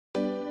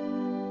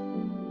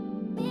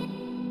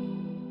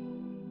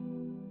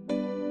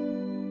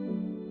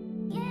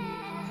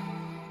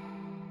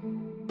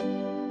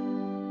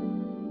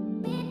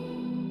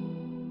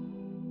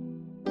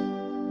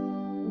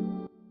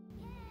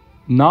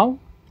Now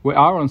we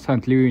are on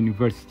St. Louis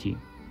University,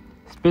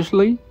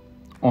 especially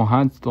on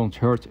Hands Don't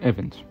Hurt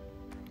event,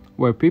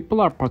 where people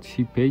are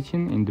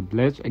participating in the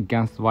pledge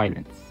against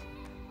violence.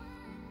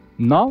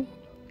 Now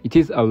it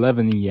is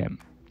 11 a.m.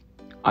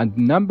 and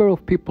the number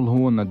of people who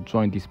wanna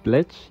join this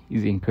pledge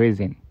is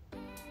increasing.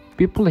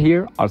 People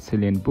here are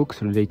selling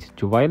books related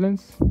to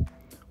violence.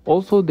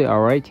 Also, they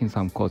are writing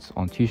some quotes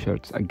on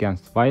t-shirts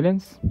against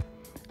violence.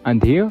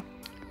 And here,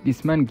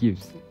 this man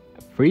gives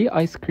free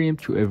ice cream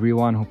to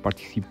everyone who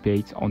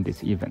participates on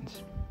this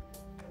event.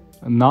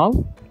 And now,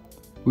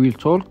 we'll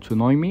talk to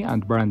Noemi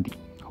and Brandy,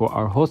 who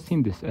are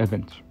hosting this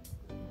event.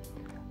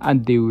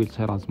 And they will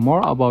tell us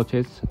more about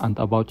it and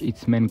about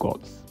its main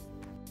goals.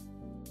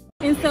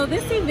 And so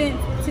this event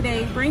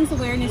today brings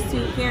awareness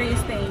to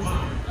various things: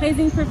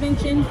 hazing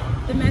prevention,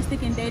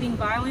 domestic and dating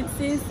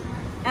violences,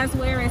 as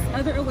well as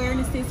other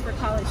awarenesses for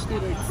college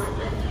students.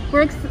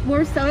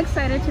 We're so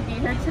excited to be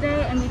here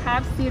today, and we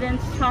have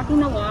students chalking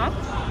the walk,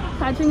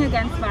 pledging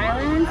against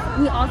violence.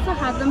 We also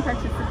have them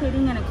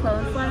participating in a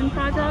clothesline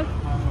project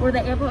where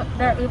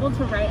they're able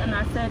to write a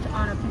message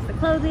on a piece of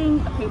clothing,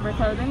 a paper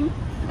clothing,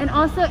 and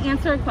also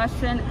answer a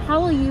question: how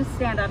will you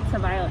stand up to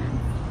violence?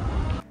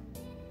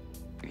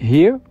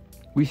 Here,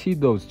 we see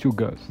those two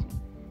girls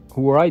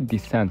who write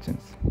this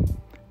sentence: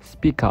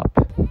 speak up.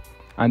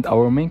 And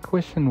our main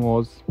question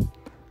was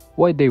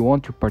why they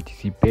want to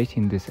participate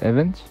in this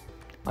event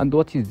and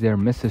what is their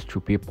message to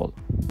people.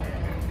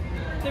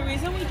 The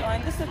reason we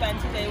joined this event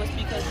today was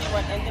because we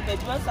want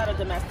individuals that are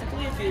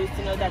domestically abused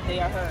to know that they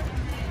are heard.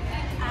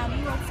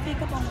 We will speak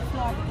up on the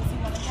floor because we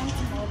wanted them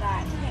to know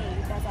that, hey,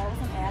 there's always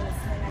an air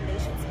listening and they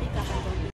should speak up and don't be